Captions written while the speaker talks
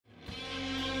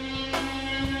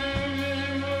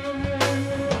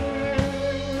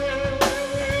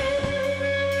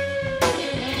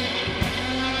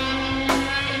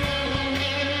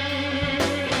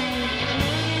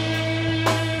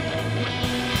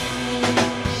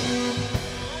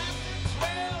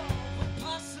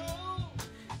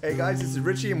Hey guys, this is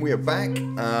Richie and we are back.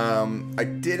 I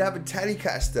did have a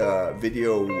telecaster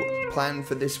video planned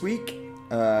for this week,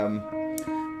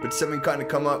 but something kind of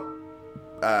come up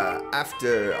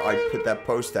after I put that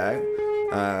post out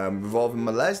revolving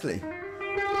my Leslie.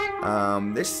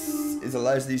 This is a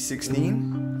Leslie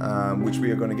 16, which we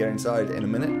are going to get inside in a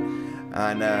minute,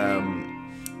 and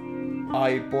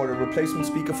I bought a replacement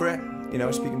speaker for it. You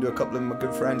know, speaking to a couple of my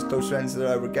good friends, close friends that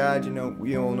I regard, you know,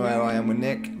 we all know how I am with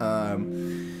Nick.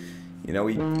 You know,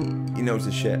 he knows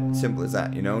the shit, simple as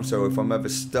that, you know. So if I'm ever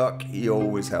stuck, he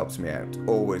always helps me out,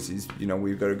 always. He's, you know,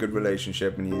 we've got a good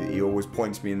relationship, and he always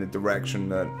points me in the direction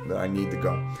that I need to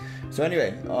go. So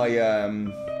anyway,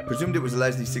 I presumed it was a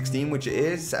Leslie 16, which it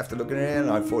is, after looking at it, and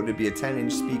I thought it'd be a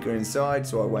 10-inch speaker inside,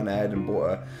 so I went ahead and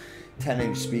bought a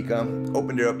 10-inch speaker.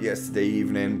 Opened it up yesterday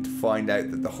evening to find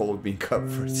out that the hole had been cut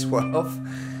for a 12,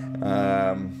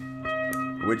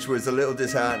 which was a little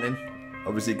disheartening,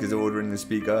 obviously, because ordering the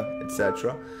speaker,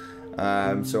 etc.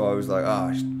 So I was like,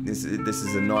 oh, this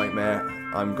is a nightmare.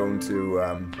 I'm gonna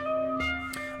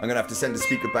have to send the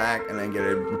speaker back and then get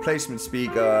a replacement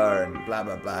speaker and blah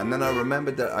blah blah. And then I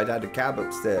remembered that I'd had a cab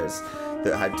upstairs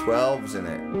that had 12s in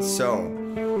it. So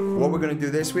what we're going to do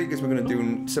this week is we're going to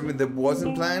do something that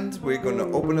wasn't planned. We're going to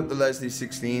open up the Leslie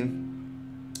 16.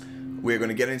 We're going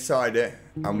to get inside it,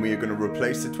 and we're going to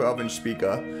replace the 12-inch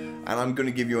speaker. And I'm going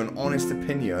to give you an honest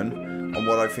opinion on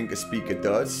what I think a speaker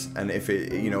does, and if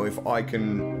it, you know, if I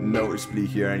can noticeably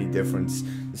hear any difference.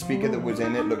 The speaker that was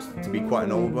in it looks to be quite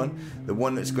an old one. The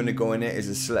one that's going to go in it is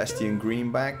a Celestian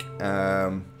Greenback.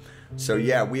 So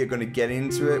yeah, we are going to get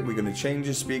into it. We're going to change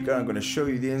the speaker. I'm going to show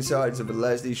you the insides of a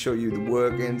Leslie, show you the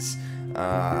workings,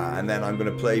 and then I'm going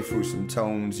to play through some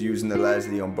tones using the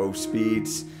Leslie on both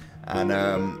speeds, and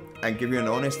give you an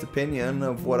honest opinion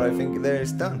of what I think there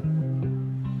is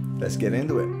done. Let's get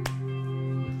into it.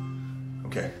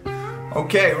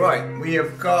 Okay, right. We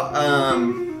have got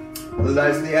the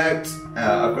Leslie out.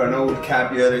 I've got an old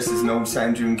cab here. This is an old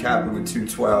Sound Dune cab with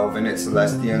 212 in it,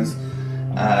 Celestians.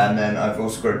 And then I've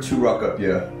also got a 2-rock up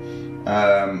here.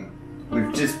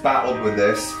 We've just battled with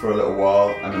this for a little while,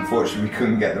 and unfortunately we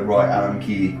couldn't get the right Allen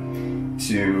key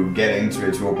to get into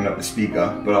it to open up the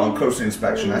speaker. But on closer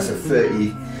inspection, that's a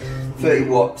 30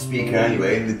 watt speaker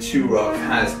anyway. The 2-rock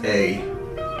has a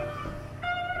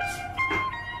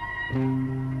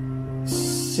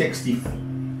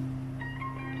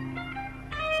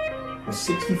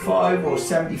 65 or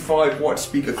 75 watt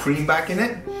speaker creamback in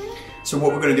it. So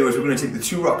what we're going to do is we're going to take the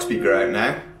 2-rock speaker out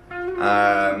now,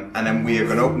 and then we are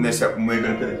going to open this up, and we're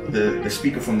going to put the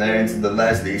speaker from there into the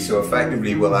Leslie. So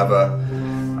effectively we'll have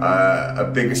a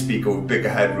bigger speaker with bigger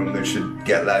headroom that should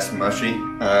get less mushy.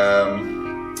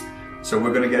 So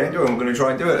we're going to get into it, and we're going to try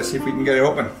and do it. Let's see if we can get it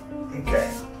open. Okay.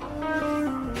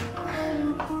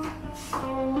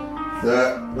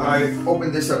 I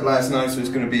opened this up last night, so it's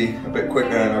going to be a bit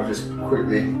quicker, and I've just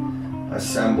quickly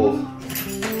assembled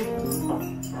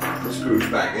the screws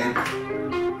back in.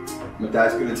 My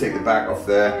dad's going to take the back off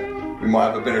there. We might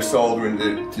have a bit of soldering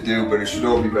to do, but it should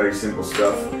all be very simple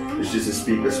stuff. It's just a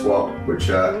speaker swap, which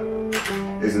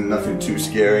isn't nothing too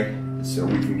scary, so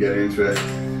we can get into it.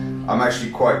 I'm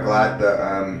actually quite glad that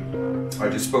I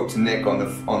just spoke to Nick on the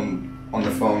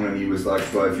phone, and he was like,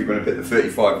 well, if you're going to put the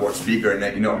 35 watt speaker in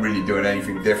it, you're not really doing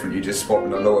anything different. You're just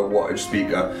swapping a lower wattage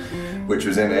speaker, which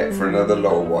was in it, for another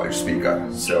lower wattage speaker.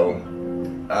 So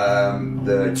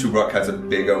the 2-rock has a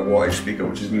bigger wattage speaker,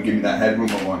 which is going to give me that headroom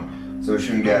I want. So it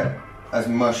shouldn't get as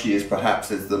mushy as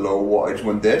perhaps as the low wattage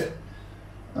one did.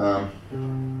 I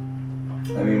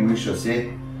mean, we shall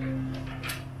see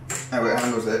how it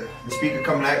handles it. The speaker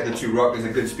coming out of the 2-rock is a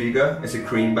good speaker. It's a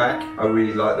creamback. I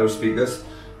really like those speakers.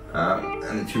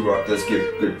 And the 2-rock does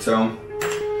give good tone.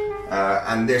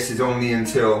 And this is only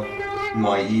until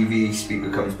my EV speaker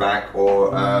comes back,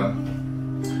 or I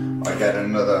get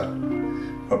another,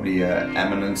 probably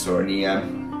Eminence or an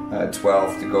EM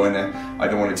 12 to go in there. I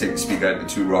don't want to take the speaker out of the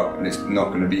 2-rock, and it's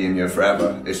not going to be in here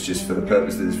forever. It's just for the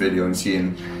purpose of this video and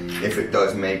seeing if it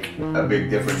does make a big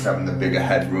difference having the bigger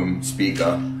headroom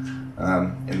speaker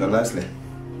in the Leslie.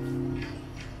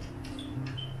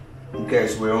 Okay,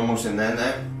 so we're almost in there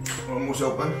now. We're almost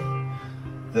open.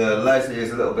 The Leslie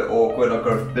is a little bit awkward. I've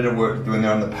got a bit of work to do in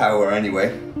there on the power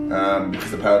anyway,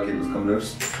 because the power cable's come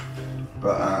loose.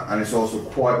 But and it's also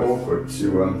quite awkward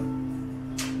to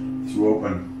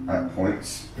open at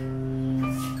points.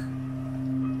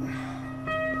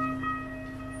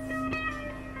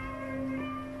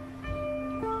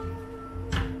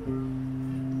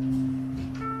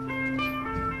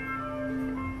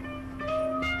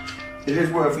 It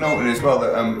is worth noting as well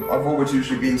that I've always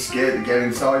usually been scared to get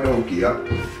inside old gear,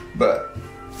 but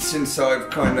since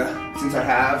I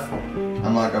have,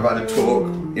 and like I've had a talk,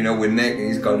 you know, with Nick, and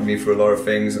he's guided me through a lot of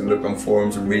things, and looked on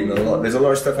forums and reading a lot. There's a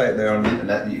lot of stuff out there on the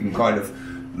internet that you can kind of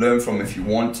learn from if you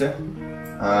want to.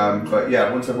 But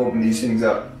yeah, once I've opened these things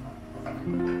up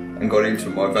and got into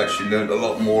them, I've actually learned a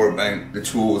lot more about the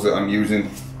tools that I'm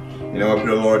using. You know, I put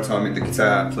a lot of time into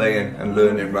guitar playing and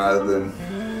learning rather than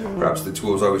perhaps the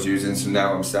tools I was using, so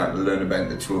now I'm starting to learn about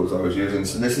the tools I was using.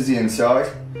 So this is the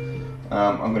inside.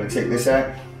 I'm going to take this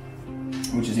out,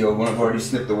 which is the old one. I've already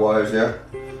snipped the wires here,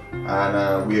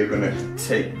 and we are going to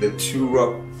take the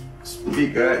 2-rock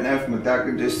speaker out now from the DAC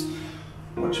and just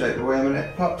watch out the way a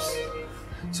minute, pops.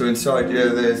 So inside here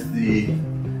there's the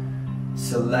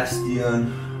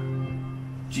Celestion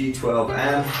G12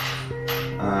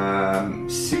 amp,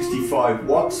 65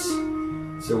 watts.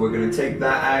 So we're going to take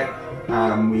that out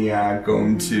and we are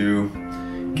going to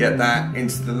get that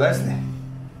into the Leslie.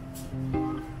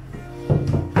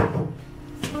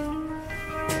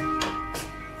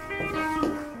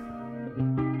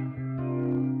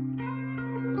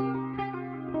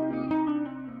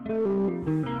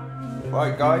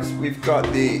 Right guys, we've got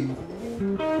the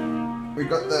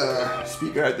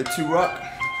speaker out the 2-rock.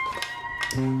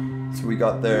 So we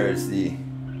got there's the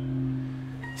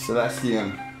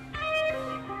Celestion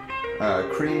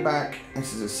Creamback.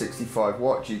 This is a 65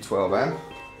 watt G12 amp.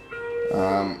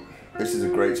 This is a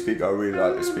great speaker. I really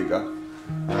like this speaker.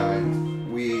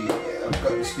 And we have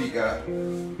got the speaker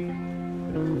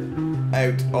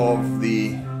out of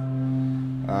the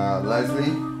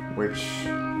Leslie, which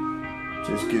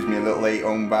just gives me a little 8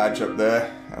 ohm badge up there,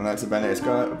 and that's about it. It's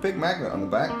got a big magnet on the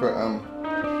back, but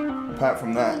apart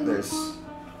from that, there's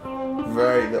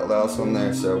very little else on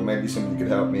there, so maybe somebody could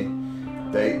help me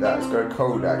date that. It's got a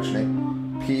code actually,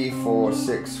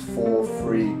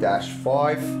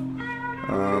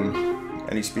 P4643-5.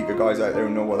 Any speaker guys out there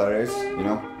who know what that is, you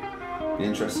know, be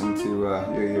interesting to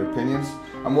hear your opinions.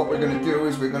 And what we're going to do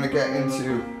is we're going to get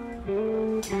into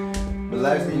the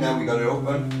Leslie now. We got it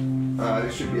open.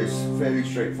 This should be a fairly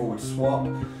straightforward swap. I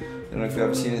don't know if you've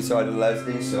ever seen inside a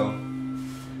Leslie, so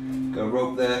got a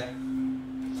rope there.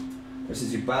 This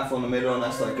is your baffle in the middle, and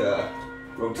that's like a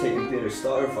rotating bit of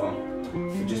styrofoam.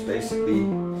 It just basically,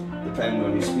 depending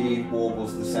on your speed,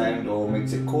 warbles the sound or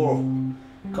makes it choral.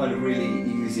 Kind of really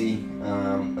easy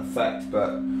effect,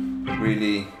 but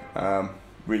really,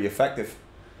 really effective.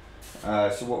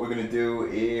 So what we're going to do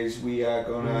is we are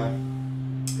going to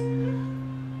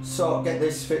get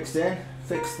this fixed in,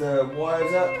 fix the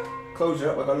wires up, close it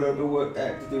up. I've got a little bit of work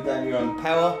to do down here on the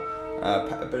power.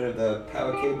 A bit of the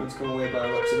power cable's come away by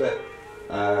the looks of it.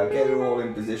 Get it all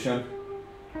in position,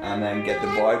 and then get the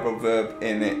Vibratone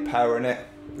in it, powering it.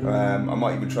 I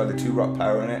might even try the 2-rock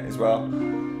power in it as well,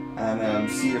 and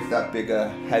see if that bigger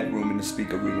headroom in the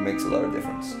speaker really makes a lot of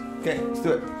difference. Okay, let's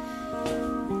do it.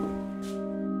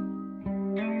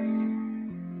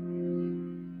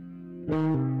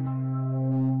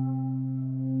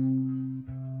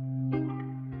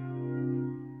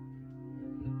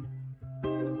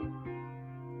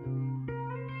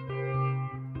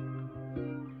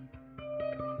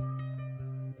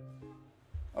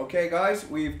 Okay guys,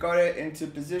 we've got it into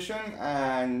position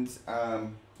and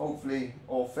hopefully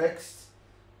all fixed.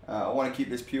 I want to keep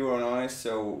this pure and honest,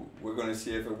 so we're going to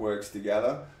see if it works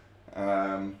together.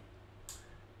 We're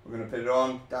going to put it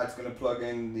on. Dad's going to plug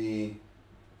in the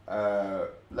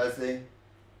Leslie,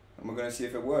 and we're going to see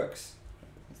if it works.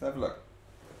 Let's have a look.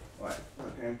 Right,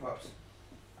 okay, in pops.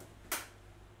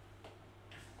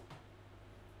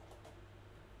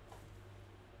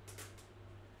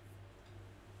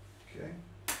 Okay.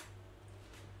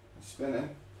 Spinning, you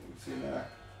can see that.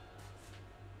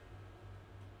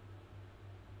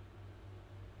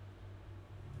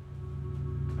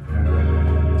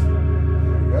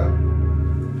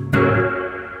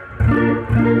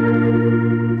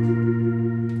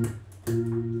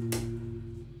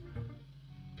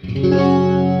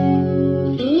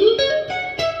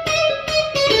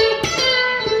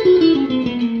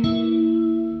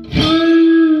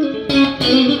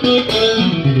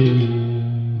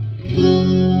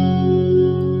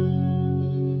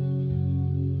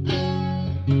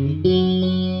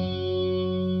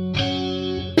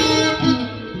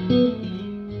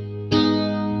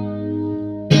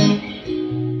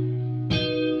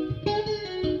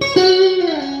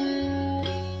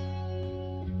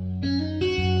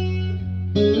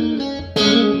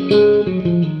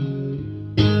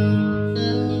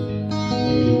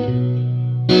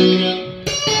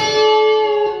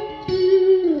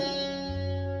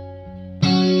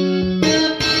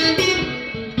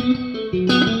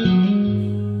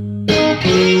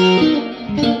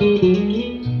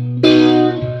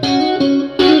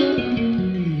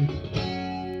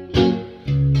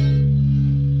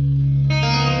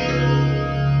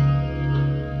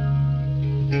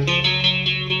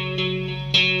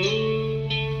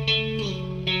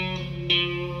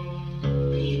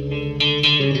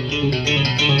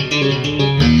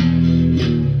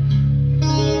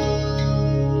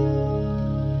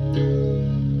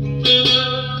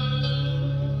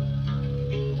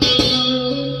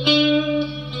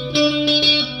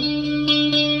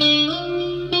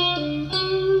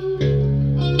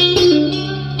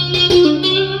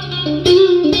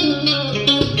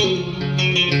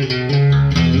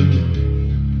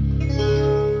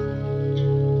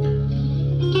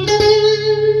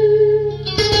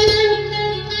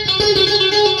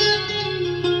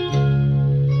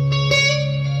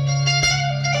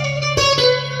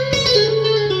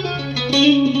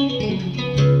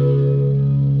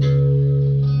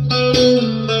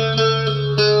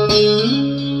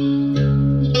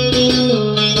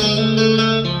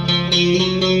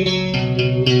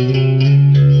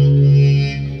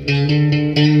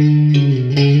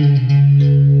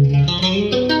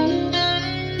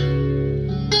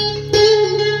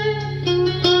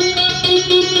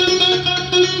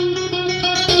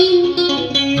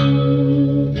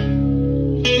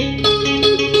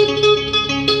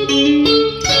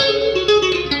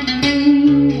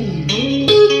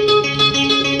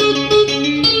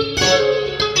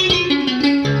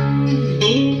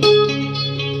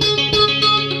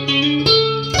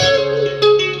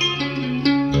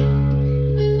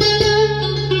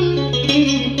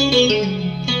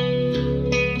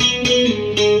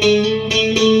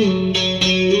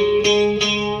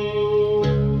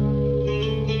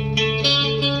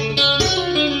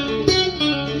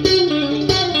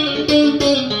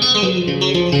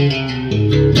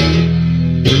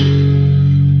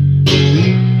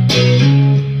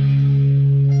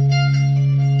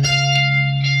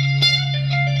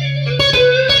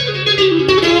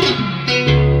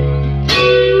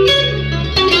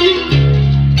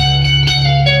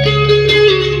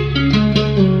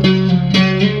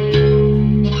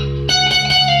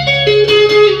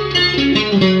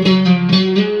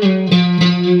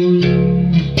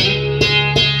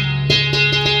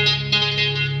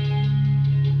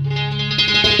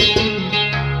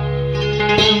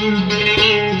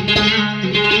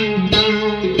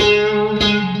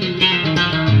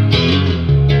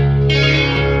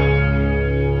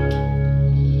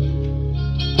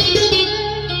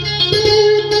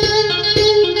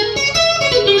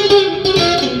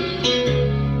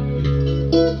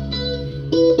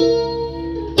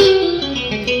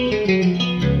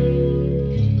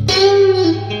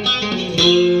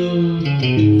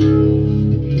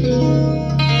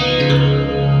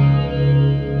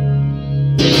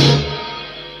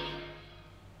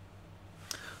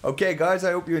 Okay, guys,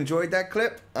 I hope you enjoyed that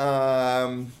clip.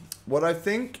 What I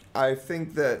think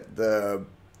that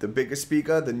the bigger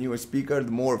speaker, the newer speaker,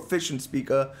 the more efficient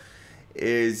speaker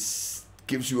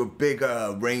gives you a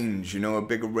bigger range, you know, a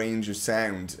bigger range of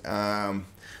sound. I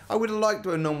would have liked to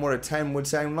have known what a 10 would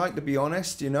sound like, to be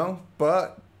honest, you know,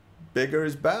 but bigger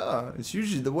is better. It's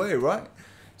usually the way, right?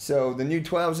 So the new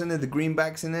 12's in it, the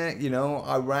greenback's in it, you know,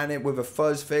 I ran it with a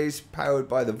fuzz face powered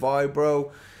by the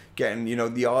Vibro, getting, you know,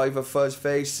 the Iva fuzz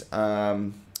face.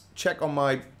 Check on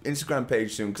my Instagram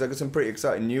page soon, because I got some pretty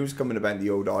exciting news coming about the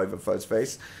old Iva fuzz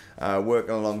face,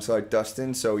 working alongside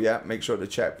Dustin, so yeah, make sure to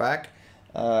check back.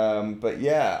 But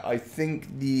yeah, I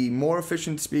think the more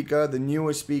efficient speaker, the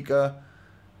newer speaker,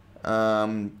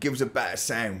 gives a better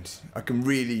sound. I can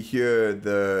really hear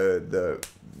the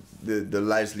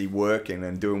Leslie working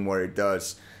and doing what it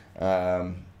does.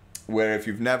 Where if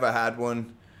you've never had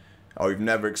one, or you've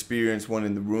never experienced one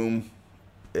in the room,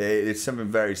 it's something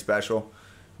very special.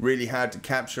 Really hard to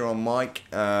capture on mic.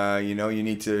 You know, you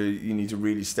need to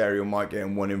really stereo mic it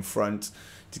and one in front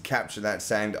to capture that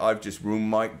sound. I've just room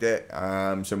mic'd it,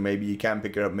 so maybe you can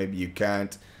pick it up, maybe you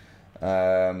can't.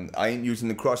 I ain't using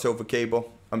the crossover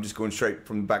cable. I'm just going straight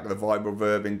from the back of the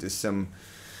Vibroverb into some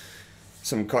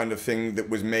kind of thing that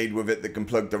was made with it that can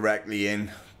plug directly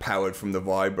in, powered from the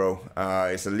Vibro.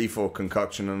 It's a lethal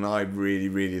concoction and I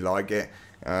really like it.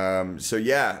 So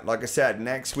yeah, like I said,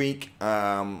 next week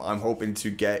I'm hoping to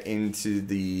get into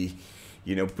the,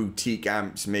 you know, boutique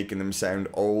amps, making them sound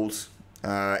old.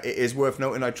 It is worth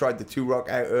noting I tried the 2-Rock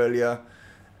out earlier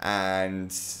and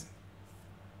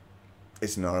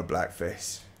it's not a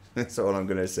blackface. That's all I'm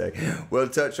gonna say. We'll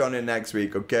touch on it next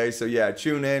week, okay? So yeah,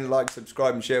 tune in, like,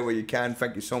 subscribe, and share where you can.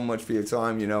 Thank you so much for your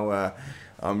time. You know,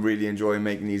 I'm really enjoying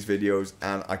making these videos,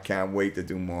 and I can't wait to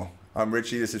do more. I'm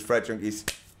Richie. This is Fret Junkies.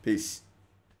 Peace.